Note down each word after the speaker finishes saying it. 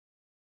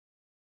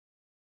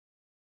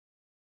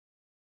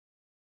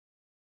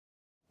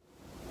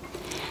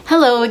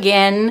Hello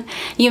again.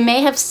 You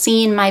may have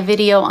seen my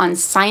video on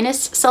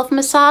sinus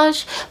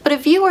self-massage, but a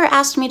viewer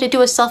asked me to do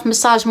a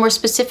self-massage more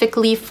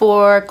specifically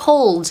for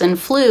colds and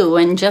flu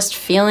and just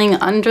feeling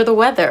under the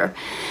weather.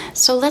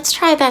 So let's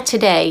try that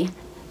today.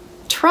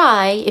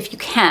 Try, if you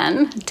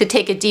can, to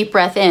take a deep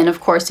breath in.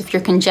 Of course, if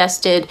you're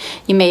congested,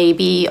 you may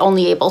be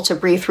only able to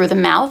breathe through the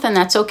mouth, and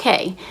that's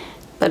okay.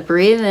 But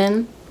breathe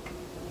in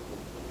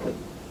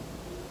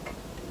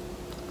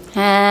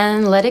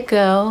and let it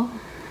go.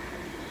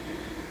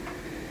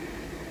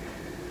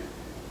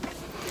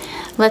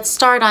 Let's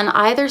start on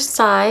either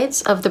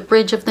sides of the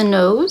bridge of the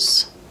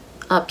nose,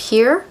 up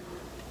here,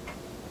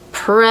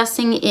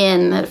 pressing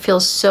in. That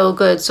feels so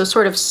good. So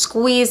sort of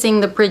squeezing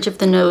the bridge of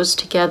the nose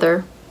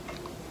together.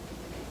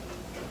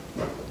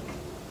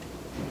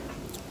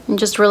 And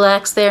just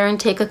relax there and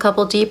take a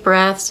couple deep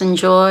breaths.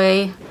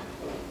 Enjoy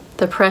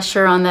the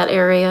pressure on that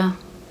area.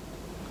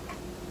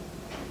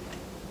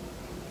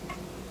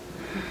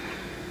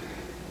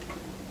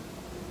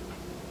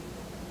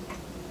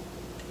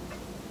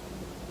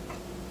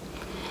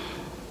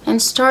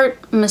 And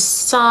start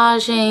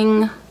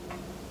massaging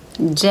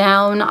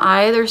down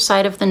either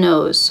side of the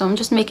nose. So I'm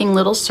just making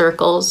little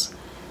circles.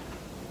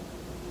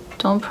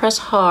 Don't press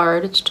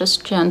hard, it's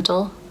just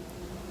gentle.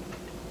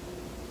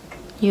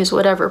 Use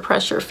whatever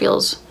pressure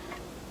feels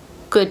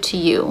good to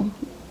you,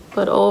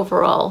 but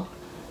overall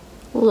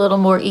a little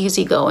more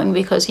easygoing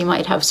because you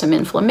might have some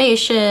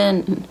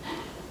inflammation and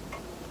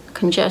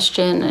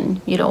congestion and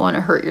you don't want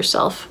to hurt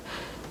yourself.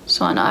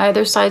 So on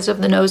either sides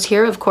of the nose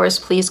here, of course,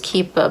 please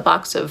keep a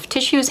box of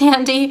tissues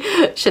handy.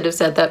 Should have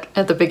said that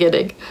at the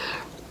beginning.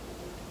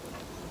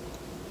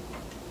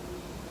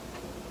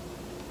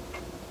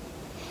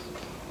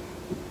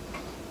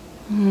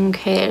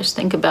 Okay, just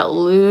think about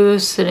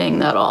loosening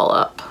that all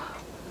up.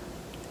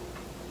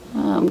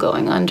 I'm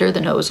going under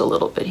the nose a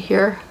little bit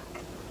here.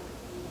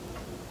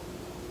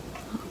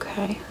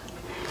 Okay.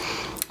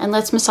 And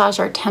let's massage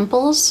our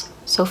temples.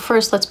 So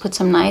first, let's put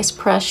some nice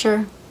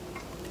pressure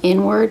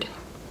inward.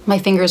 My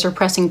fingers are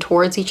pressing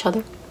towards each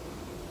other.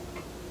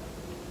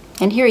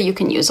 And here you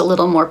can use a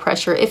little more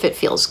pressure if it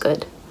feels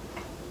good.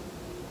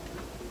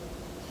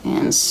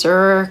 And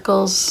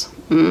circles.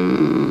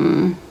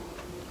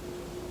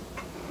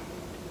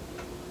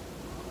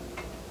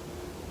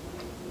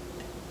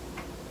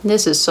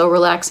 This is so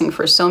relaxing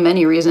for so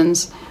many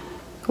reasons,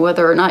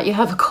 whether or not you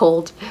have a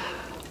cold.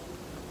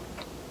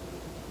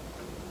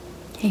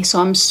 Okay,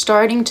 so I'm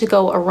starting to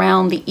go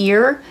around the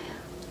ear,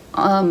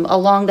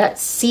 along that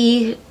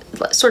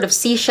sort of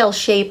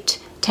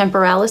seashell-shaped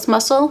temporalis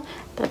muscle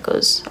that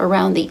goes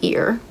around the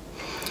ear.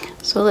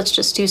 So let's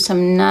just do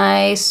some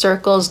nice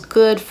circles,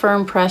 good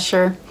firm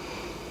pressure.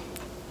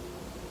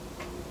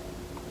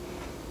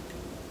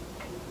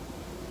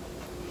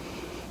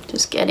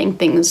 Just getting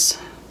things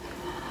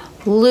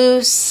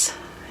loose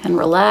and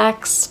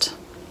relaxed.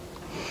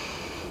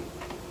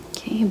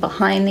 Okay,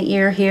 behind the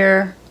ear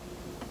here.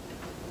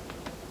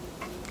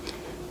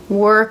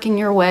 Working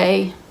your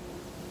way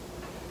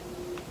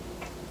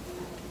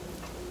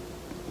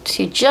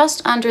to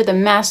just under the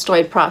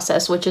mastoid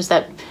process, which is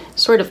that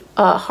sort of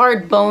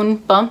hard bone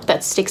bump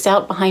that sticks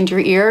out behind your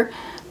ear.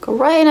 Go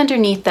right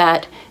underneath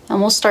that, and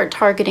we'll start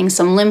targeting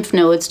some lymph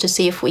nodes to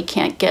see if we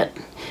can't get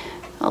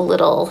a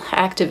little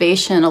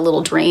activation, a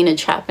little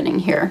drainage happening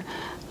here.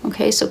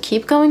 Okay, so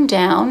keep going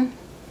down.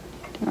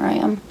 There I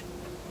am.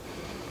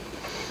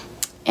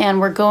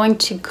 And we're going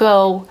to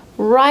go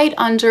right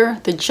under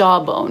the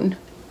jawbone.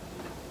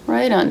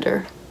 Right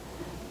under.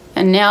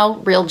 And now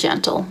real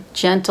gentle,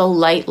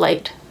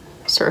 light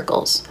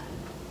circles.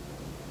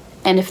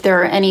 And if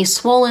there are any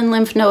swollen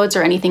lymph nodes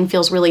or anything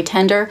feels really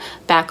tender,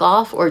 back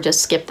off or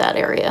just skip that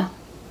area.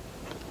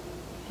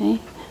 Okay,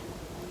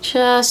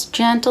 just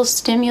gentle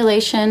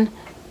stimulation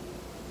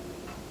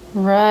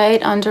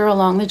right under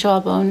along the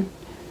jawbone.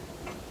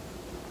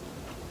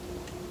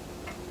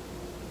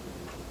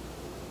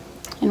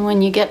 And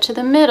when you get to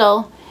the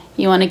middle,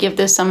 you want to give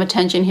this some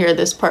attention here,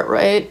 this part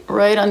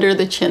right under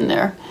the chin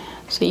there.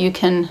 So you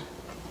can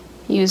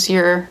use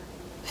your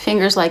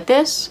fingers like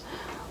this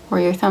or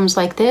your thumbs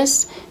like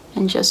this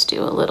and just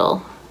do a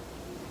little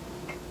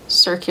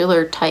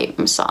circular type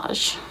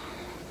massage.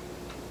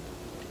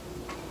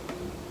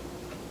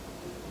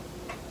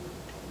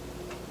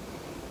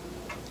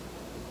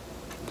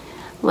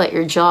 Let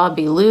your jaw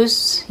be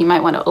loose. You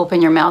might want to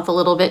open your mouth a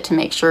little bit to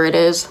make sure it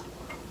is.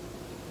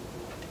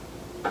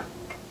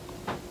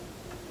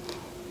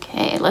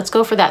 Okay, let's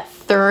go for that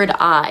third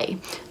eye.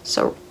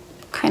 So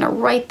kind of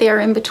right there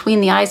in between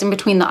the eyes, in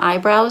between the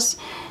eyebrows,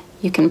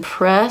 you can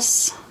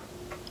press.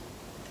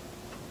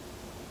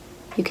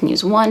 You can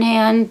use one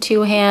hand,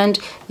 two hand,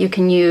 you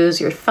can use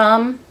your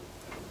thumb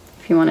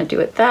if you want to do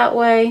it that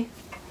way.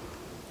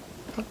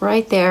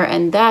 Right there,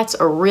 and that's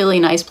a really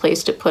nice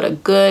place to put a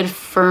good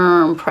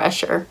firm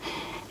pressure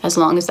as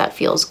long as that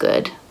feels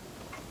good.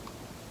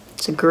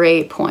 It's a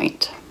great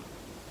point.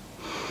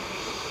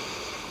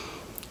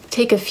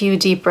 Take a few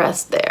deep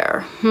breaths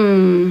there.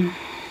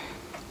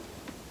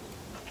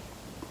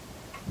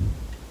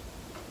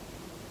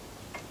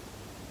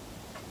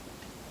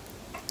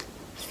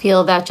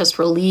 Feel that just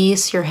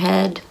release your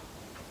head,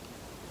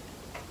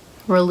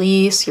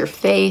 release your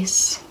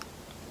face.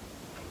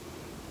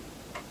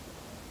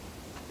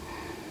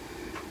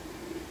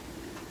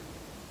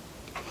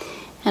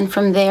 And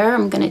from there,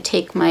 I'm going to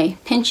take my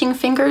pinching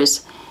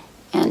fingers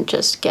and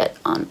just get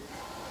on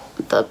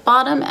the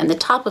bottom and the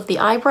top of the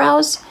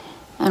eyebrows,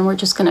 and we're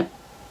just going to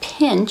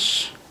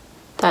pinch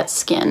that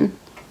skin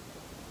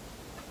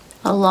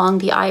along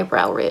the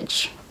eyebrow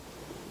ridge.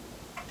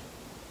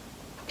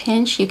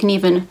 Pinch. You can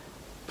even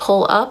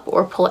pull up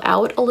or pull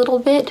out a little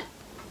bit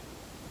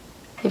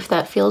if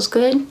that feels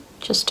good,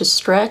 just to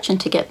stretch and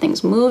to get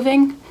things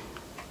moving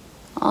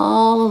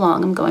all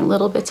along. I'm going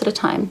little bits at a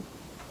time.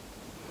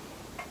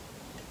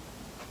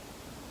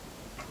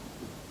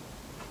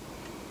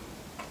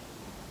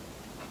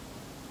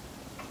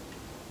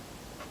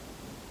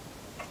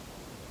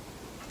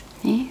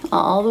 Okay,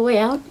 all the way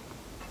out.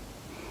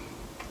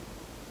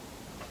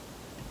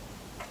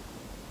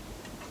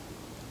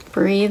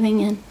 Breathing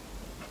in.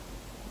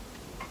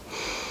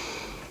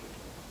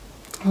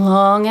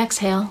 Long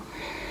exhale.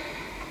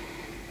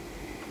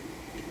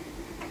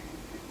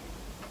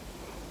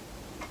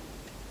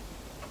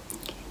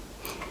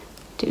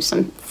 Do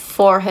some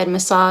forehead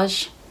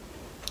massage.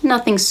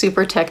 Nothing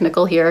super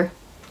technical here.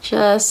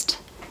 Just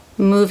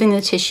moving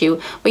the tissue.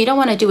 What you don't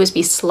want to do is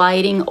be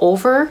sliding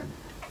over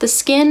the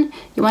skin.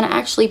 You want to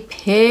actually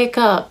pick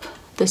up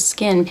the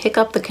skin, pick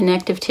up the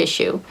connective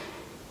tissue,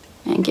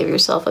 and give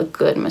yourself a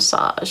good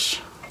massage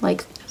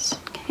like this.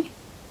 Okay.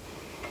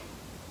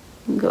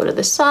 Go to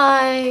the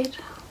side.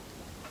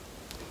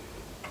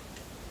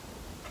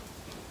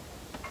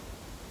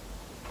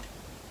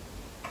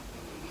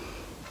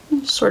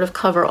 Sort of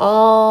cover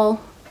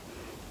all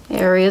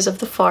areas of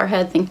the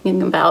forehead,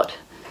 thinking about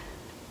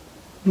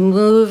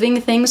moving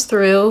things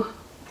through.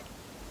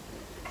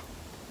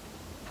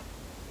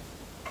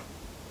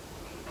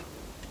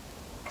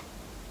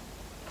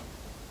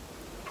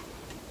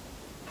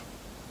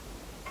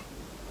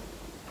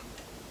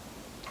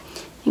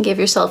 And give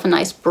yourself a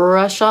nice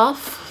brush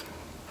off.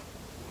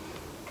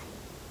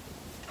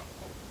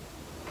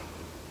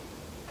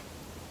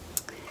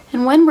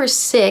 And when we're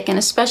sick, and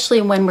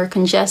especially when we're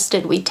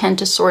congested, we tend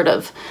to sort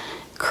of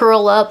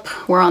curl up.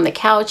 We're on the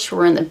couch,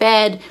 we're in the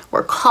bed,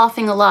 we're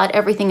coughing a lot.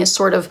 Everything is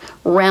sort of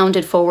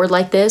rounded forward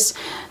like this.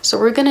 So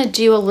we're gonna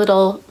do a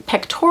little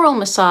pectoral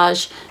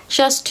massage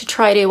just to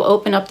try to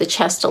open up the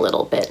chest a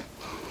little bit.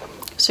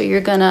 So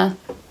you're gonna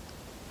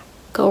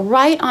go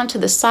right onto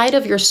the side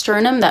of your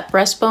sternum, that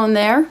breastbone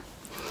there,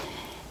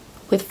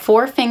 with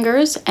 4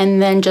 fingers,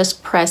 and then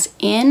just press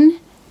in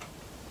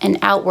and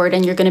outward,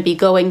 and you're gonna be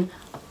going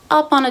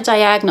up on a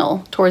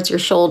diagonal towards your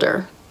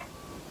shoulder.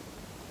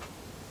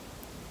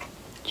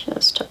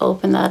 Just to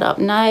open that up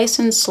nice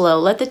and slow.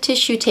 Let the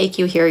tissue take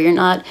you here. You're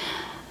not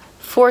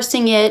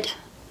forcing it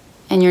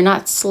and you're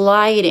not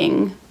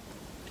sliding.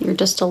 You're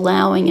just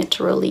allowing it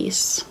to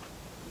release.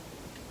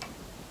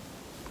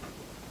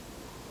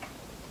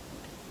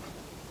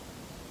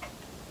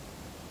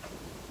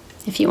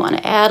 If you want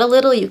to add a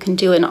little, you can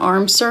do an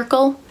arm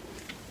circle,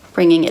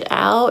 bringing it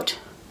out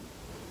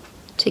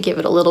to give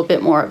it a little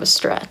bit more of a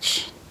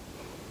stretch.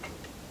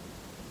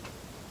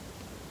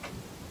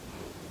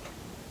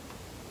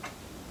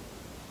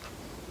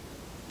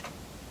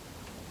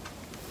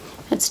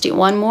 Let's do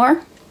one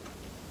more.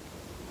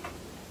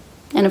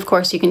 And of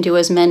course you can do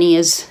as many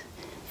as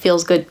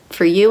feels good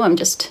for you. I'm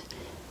just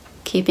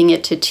keeping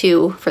it to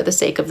 2 for the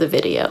sake of the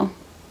video.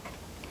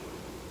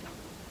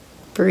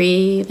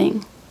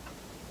 Breathing.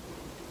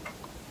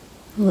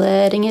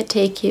 Letting it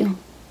take you.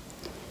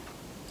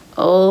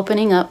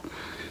 Opening up.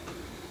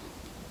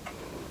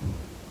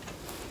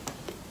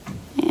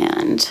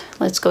 And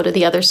let's go to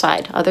the other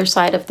side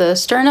of the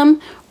sternum,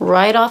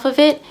 right off of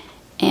it,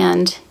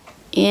 and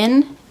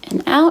in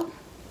and out.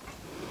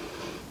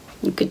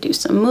 You could do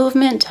some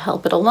movement to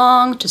help it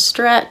along, to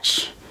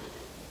stretch.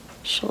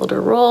 Shoulder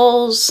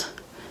rolls,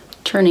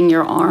 turning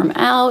your arm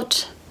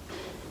out.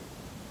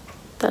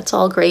 That's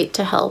all great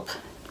to help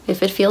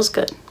if it feels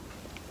good.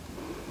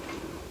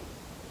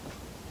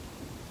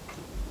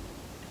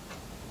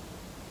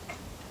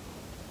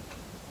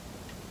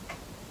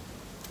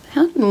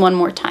 And one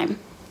more time.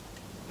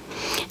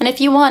 And if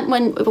you want,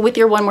 with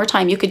your one more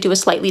time, you could do a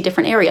slightly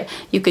different area.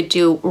 You could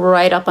do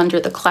right up under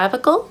the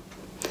clavicle,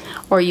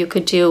 or you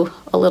could do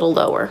a little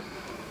lower.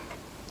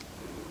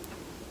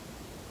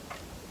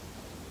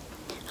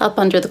 Up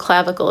under the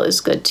clavicle is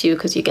good too,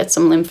 because you get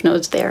some lymph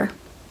nodes there.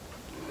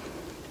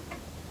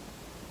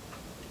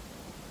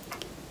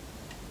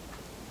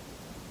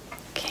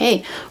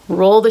 Okay,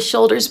 roll the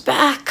shoulders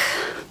back.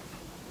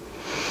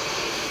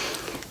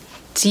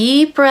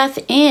 Deep breath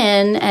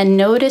in, and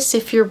notice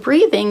if your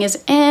breathing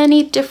is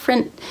any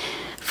different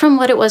from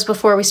what it was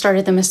before we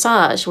started the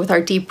massage with our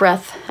deep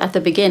breath at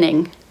the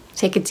beginning.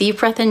 Take a deep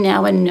breath in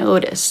now and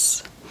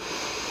notice.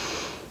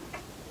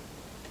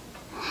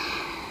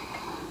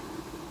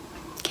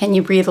 Can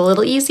you breathe a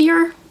little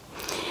easier?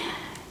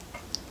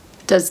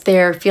 Does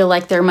there feel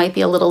like there might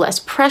be a little less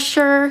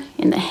pressure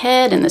in the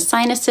head and the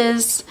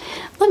sinuses?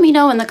 Let me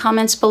know in the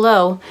comments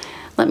below.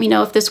 Let me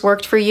know if this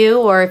worked for you,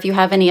 or if you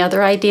have any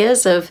other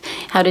ideas of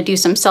how to do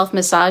some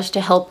self-massage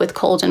to help with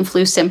cold and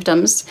flu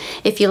symptoms.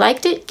 If you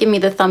liked it, give me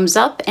the thumbs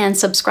up and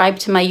subscribe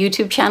to my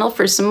YouTube channel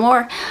for some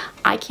more.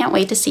 I can't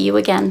wait to see you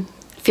again.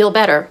 Feel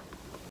better.